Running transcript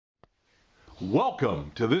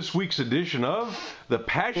Welcome to this week's edition of The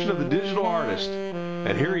Passion of the Digital Artist.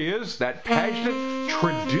 And here he is, that passionate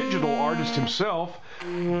tradigital artist himself,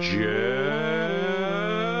 Jeff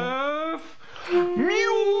Mueller.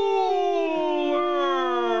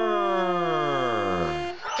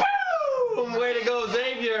 Boom! Way to go,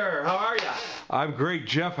 Xavier. How are ya? I'm great,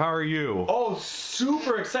 Jeff. How are you? Oh,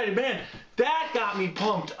 super excited. Man, that got me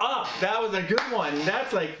pumped up. That was a good one.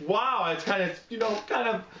 That's like, wow, it's kind of, kind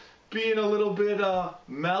of being a little bit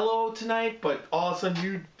mellow tonight, but all of a sudden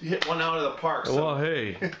you hit one out of the park. So. Well,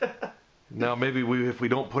 hey. Now maybe if we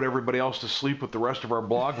don't put everybody else to sleep with the rest of our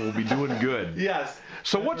blog, we'll be doing good. Yes.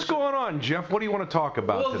 So what's going on, Jeff? What do you want to talk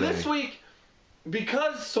about today? Well, this week,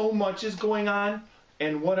 because so much is going on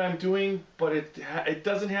and what I'm doing, but it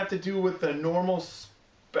doesn't have to do with the normal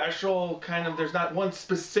special kind of, there's not one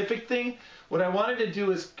specific thing. What I wanted to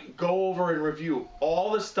do is go over and review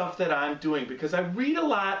all the stuff that I'm doing, because I read a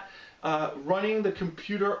lot running the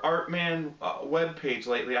Computer Art Man webpage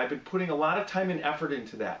lately. I've been putting a lot of time and effort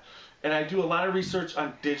into that. And I do a lot of research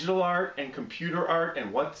on digital art and computer art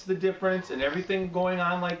and what's the difference and everything going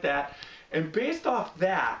on like that. And based off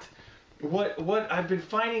that, what I've been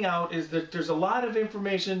finding out is that there's a lot of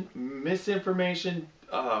information, misinformation,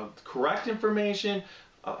 correct information,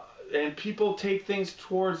 and people take things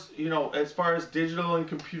towards, as far as digital and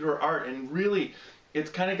computer art, and really it's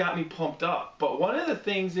kind of got me pumped up. But one of the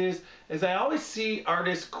things is I always see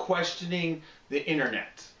artists questioning the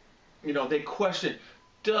internet. They question,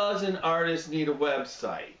 does an artist need a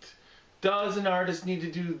website? Does an artist need to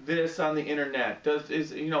do this on the internet? Does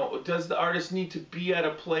the artist need to be at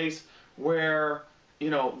a place where,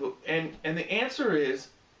 and the answer is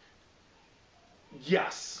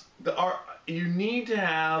yes. You need to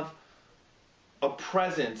have a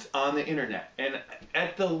presence on the internet, and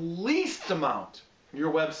at the least amount,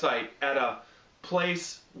 your website at a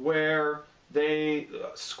place where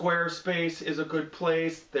Squarespace is a good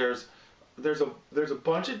place. There's a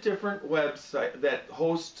bunch of different websites that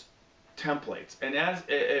host templates, and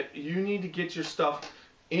you need to get your stuff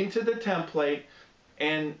into the template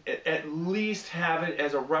and at least have it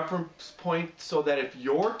as a reference point, so that if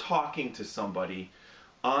you're talking to somebody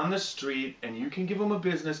on the street and you can give them a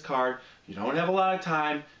business card, you don't have a lot of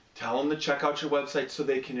time, tell them to check out your website so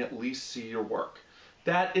they can at least see your work.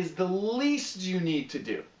 That is the least you need to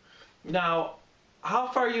do. Now, how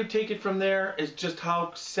far you take it from there is just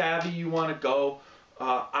how savvy you want to go.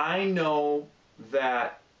 I know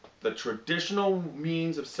that the traditional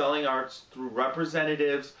means of selling arts through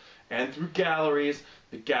representatives and through galleries,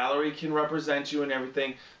 the gallery can represent you and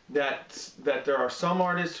everything, that there are some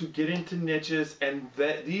artists who get into niches, and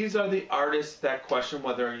that these are the artists that question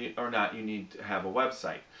whether or not you need to have a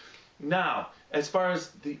website. Now, as far as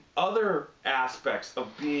the other aspects of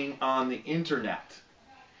being on the internet,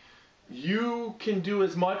 you can do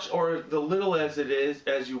as much or the little as it is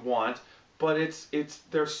as you want, but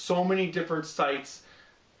there's so many different sites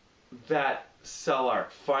that sell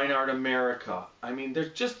art. Fine Art America. I mean,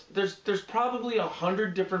 there's probably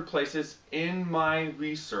 100 different places in my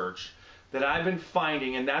research that I've been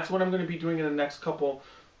finding, and that's what I'm going to be doing in the next couple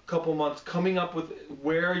months, coming up with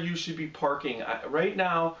where you should be parking. Right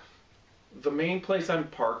now, the main place I'm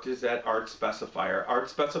parked is at Art Specifier. Art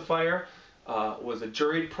Specifier was a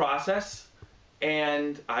juried process,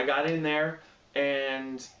 and I got in there,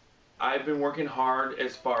 and I've been working hard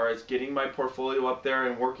as far as getting my portfolio up there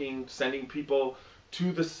and sending people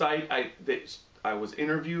to the site. I was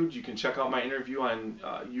interviewed. You can check out my interview on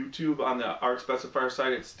YouTube on the Art Specifier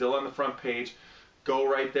site. It's still on the front page. Go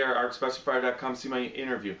right there, artspecifier.com, see my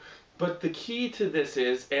interview. But the key to this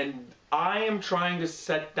is, and I am trying to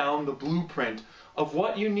set down the blueprint of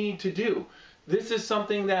what you need to do. This is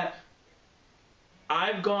something that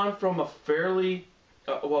I've gone from a fairly,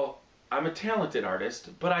 I'm a talented artist,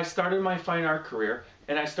 but I started my fine art career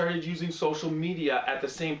and I started using social media at the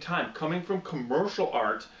same time, coming from commercial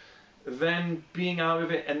art, then being out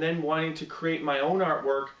of it, and then wanting to create my own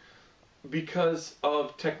artwork because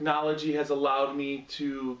of technology has allowed me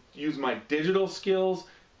to use my digital skills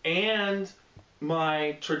and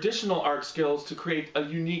my traditional art skills to create a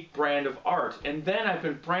unique brand of art. And then I've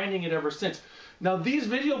been branding it ever since. Now, these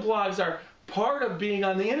video blogs are part of being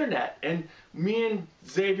on the internet, and me and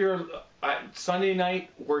Xavier, Sunday night,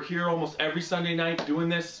 we're here almost every Sunday night doing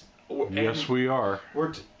this. Yes, we are.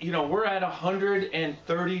 We're at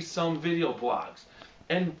 130 some video blogs,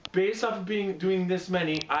 and based off of doing this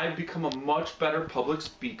many, I've become a much better public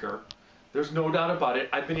speaker. There's no doubt about it.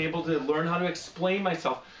 I've been able to learn how to explain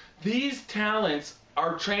myself. These talents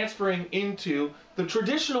are transferring into the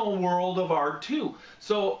traditional world of art too.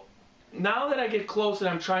 So now that I get close and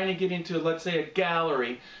I'm trying to get into, let's say, a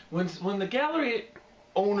gallery, when the gallery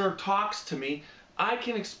owner talks to me, I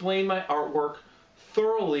can explain my artwork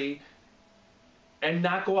thoroughly and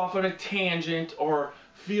not go off on a tangent or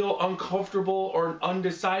feel uncomfortable or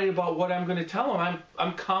undecided about what I'm going to tell them.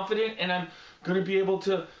 I'm confident, and I'm going to be able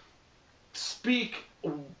to speak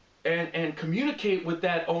and communicate with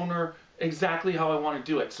that owner exactly how I want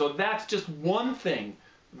to do it. So that's just one thing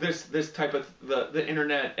this type of the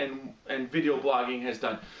internet and video blogging has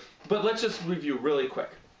done. But let's just review really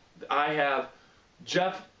quick. I have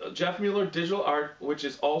Jeff Mueller Digital Art, which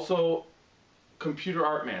is also Computer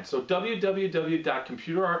Art Man. So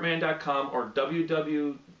www.computerartman.com or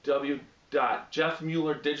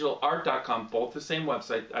www.jeffmuellerdigitalart.com, both the same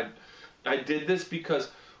website. I did this because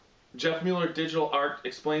Jeff Mueller Digital Art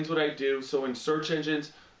explains what I do, so in search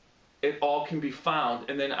engines it all can be found.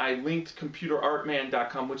 And then I linked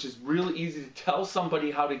computerartman.com, which is really easy to tell somebody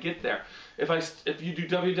how to get there. If you do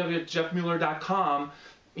www.jeffmueller.com,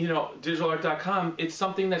 digitalart.com, it's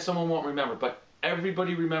something that someone won't remember, but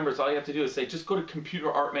everybody remembers. All you have to do is say, just go to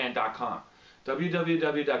computerartman.com,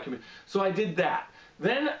 www.computer. So I did that.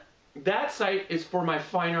 Then that site is for my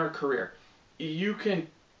fine art career. You can,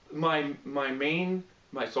 my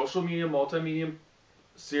social media, multimedia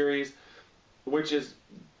series, which is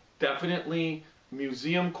definitely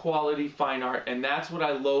museum quality fine art, and that's what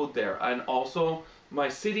I load there. And also my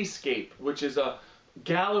cityscape, which is a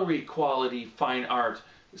gallery quality fine art.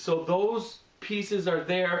 So those pieces are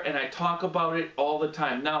there, and I talk about it all the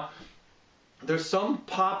time. Now, there's some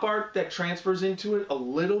pop art that transfers into it a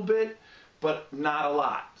little bit, but not a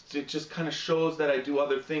lot. It just kind of shows that I do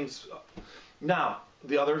other things. Now,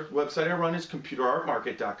 the other website I run is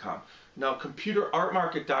computerartmarket.com. Now,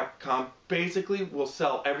 computerartmarket.com basically will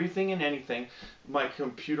sell everything and anything. My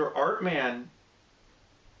Computer Art Man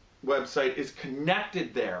website is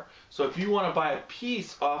connected there. So if you want to buy a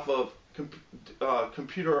piece off of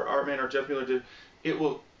Computer Art Man or Jeff Mueller, you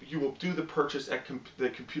will do the purchase at the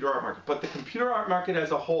Computer Art Market. But the Computer Art Market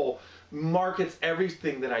as a whole markets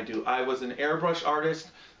everything that I do. I was an airbrush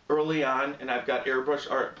artist early on, and I've got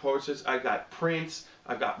airbrush art posters, I've got prints,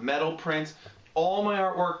 I've got metal prints. All my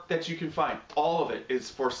artwork that you can find, all of it is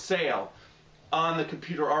for sale on the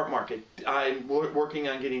Computer Art Market. I'm working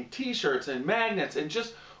on getting t-shirts and magnets, and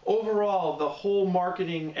just overall the whole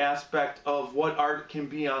marketing aspect of what art can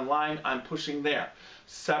be online, I'm pushing there,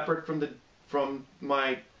 separate from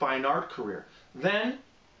my fine art career. Then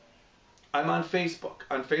I'm on Facebook.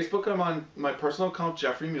 On Facebook, I'm on my personal account,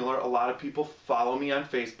 Jeffrey Mueller. A lot of people follow me on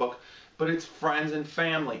Facebook, but it's friends and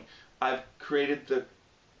family. I've created the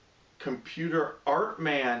Computer Art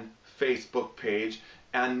Man Facebook page,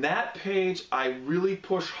 and that page I really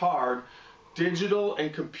push hard digital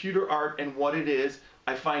and computer art and what it is.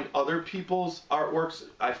 I find other people's artworks,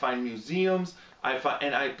 I find museums, I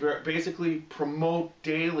basically promote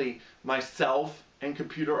daily myself and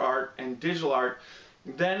computer art and digital art.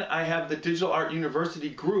 Then I have the Digital Art University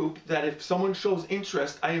group that if someone shows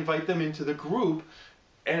interest, I invite them into the group,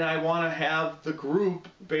 and I want to have the group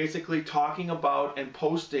basically talking about and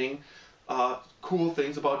posting cool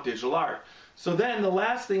things about digital art. So then the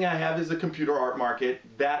last thing I have is the Computer Art Market.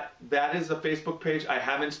 That is a Facebook page. I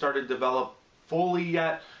haven't started to develop fully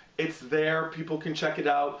yet. It's there. People can check it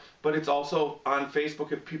out. But it's also on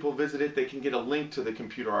Facebook. If people visit it, they can get a link to the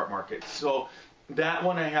Computer Art Market. So that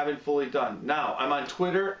one I haven't fully done. Now, I'm on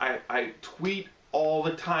Twitter. I tweet all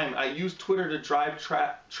the time. I use Twitter to drive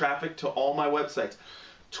traffic to all my websites.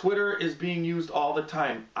 Twitter is being used all the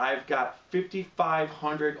time. I've got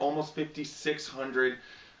 5,500, almost 5,600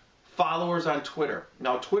 followers on Twitter.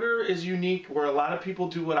 Now, Twitter is unique where a lot of people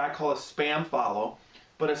do what I call a spam follow,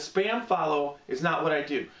 but a spam follow is not what I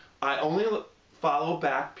do. I only follow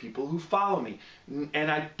back people who follow me, and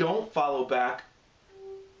I don't follow back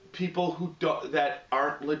people that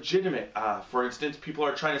aren't legitimate. For instance, people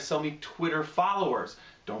are trying to sell me Twitter followers.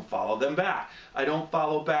 Don't follow them back. I don't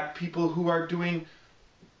follow back people who are doing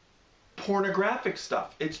pornographic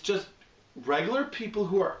stuff. It's just regular people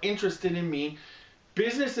who are interested in me,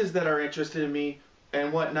 businesses that are interested in me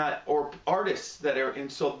and whatnot, or artists that are in.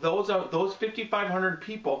 So those 5,500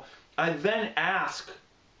 people, I then ask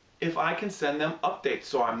if I can send them updates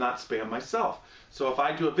so I'm not spam myself. So if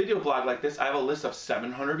I do a video blog like this, I have a list of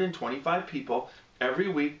 725 people every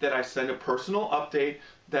week that I send a personal update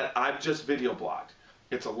that I've just video blogged.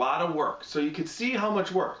 It's a lot of work. So you can see how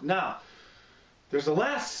much work. Now, there's a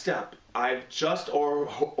last step. I've just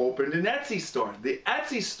opened an Etsy store. The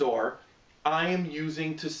Etsy store I am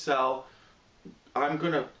using to sell. I'm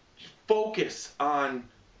going to focus on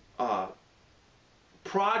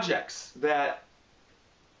projects that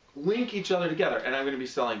link each other together. And I'm going to be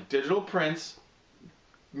selling digital prints,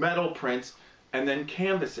 metal prints, and then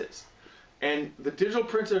canvases. And the digital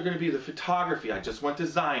prints are going to be the photography. I just went to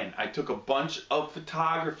Zion. I took a bunch of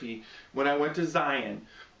photography when I went to Zion,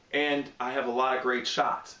 and I have a lot of great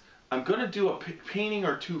shots. I'm going to do a painting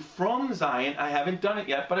or two from Zion. I haven't done it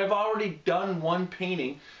yet, but I've already done one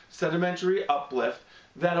painting, Sedimentary Uplift,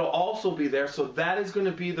 that'll also be there. So that is going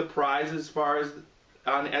to be the prize as far as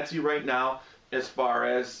on Etsy right now, as far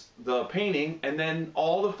as the painting. And then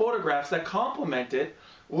all the photographs that complement it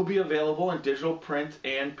will be available in digital print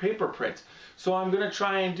and paper print. So I'm going to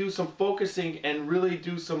try and do some focusing and really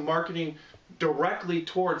do some marketing directly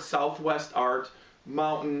towards Southwest art,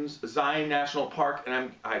 mountains, Zion National Park,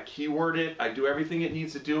 and I keyword it, I do everything it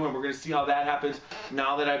needs to do, and we're going to see how that happens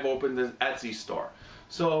now that I've opened the Etsy store.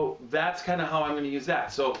 So that's kind of how I'm going to use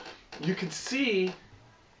that. So you can see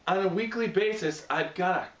on a weekly basis, I've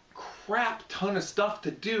got a crap ton of stuff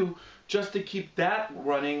to do just to keep that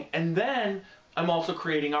running, and then I'm also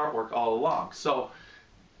creating artwork all along. So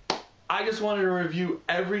I just wanted to review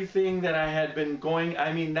everything that I had been going.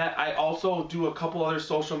 I mean, that I also do a couple other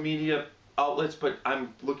social media outlets, but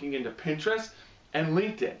I'm looking into Pinterest and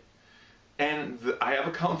LinkedIn, and I have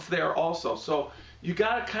accounts there also. So you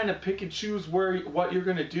got to kind of pick and choose what you're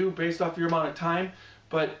going to do based off your amount of time.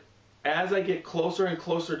 But as I get closer and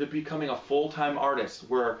closer to becoming a full-time artist,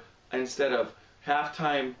 where instead of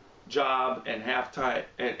half-time job and half-time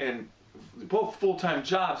and both full-time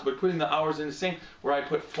jobs, but putting the hours in the same, where I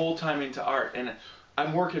put full-time into art, and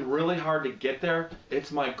I'm working really hard to get there.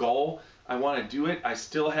 It's my goal. I want to do it. I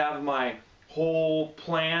still have my whole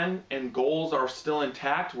plan and goals are still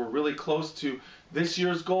intact. We're really close to this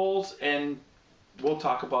year's goals, and we'll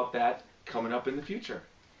talk about that coming up in the future.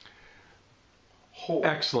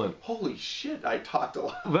 Excellent. Holy shit, I talked a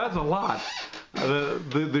lot. That's a lot.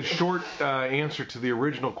 The short answer to the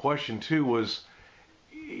original question, too, was,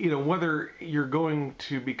 whether you're going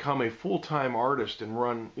to become a full-time artist and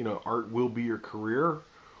run, art will be your career,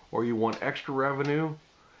 or you want extra revenue.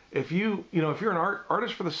 If you're an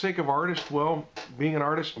artist for the sake of artist, well, being an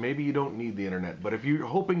artist, maybe you don't need the internet. But if you're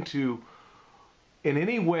hoping to, in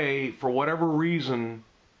any way, for whatever reason,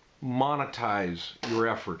 monetize your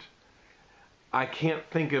effort, I can't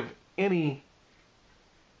think of any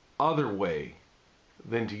other way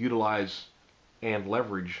than to utilize and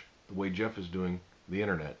leverage, the way Jeff is doing, the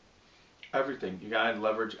internet. Everything. You gotta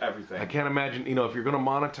leverage everything. I can't imagine, if you're going to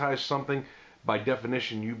monetize something, by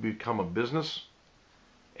definition, you become a business.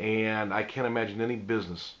 And I can't imagine any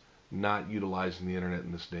business not utilizing the internet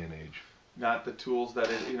in this day and age. Not the tools that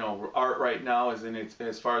art right now is in its,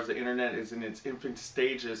 as far as the internet is in its infant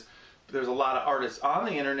stages. There's a lot of artists on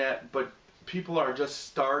the internet, but people are just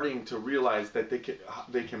starting to realize that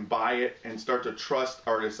they can buy it and start to trust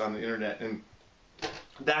artists on the internet, and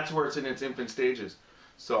that's where it's in its infant stages.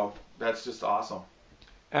 So that's just awesome.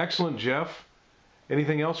 Excellent, Jeff.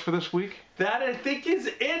 Anything else for this week? That, I think, is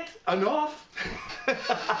it. Enough.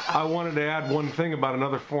 I wanted to add one thing about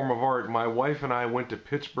another form of art. My wife and I went to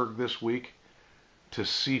Pittsburgh this week to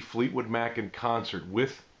see Fleetwood Mac in concert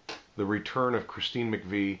with the return of Christine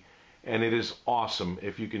McVie, and it is awesome.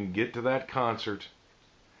 If you can get to that concert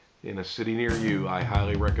in a city near you, I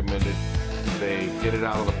highly recommend it. They hit it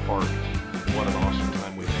out of the park. What an awesome time.